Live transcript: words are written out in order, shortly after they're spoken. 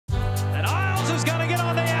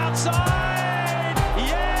Inside!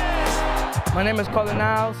 Yes! My name is Carlin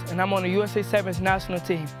Isles, and I'm on the USA Sevens national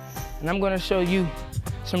team. And I'm going to show you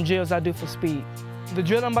some drills I do for speed. The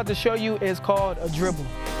drill I'm about to show you is called a dribble.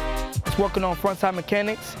 It's working on frontside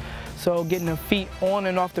mechanics, so getting the feet on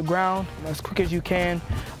and off the ground as quick as you can,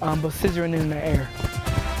 but scissoring in the air.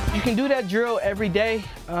 You can do that drill every day.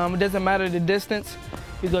 It doesn't matter the distance.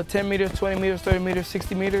 You go 10 meters, 20 meters, 30 meters,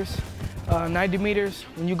 60 meters, 90 meters.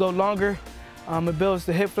 When you go longer, it builds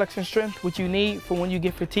the hip flexion strength, which you need for when you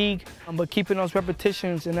get fatigued. But keeping those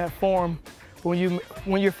repetitions in that form, when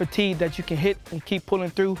you're fatigued, that you can hit and keep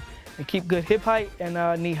pulling through and keep good hip height and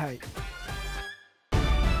knee height.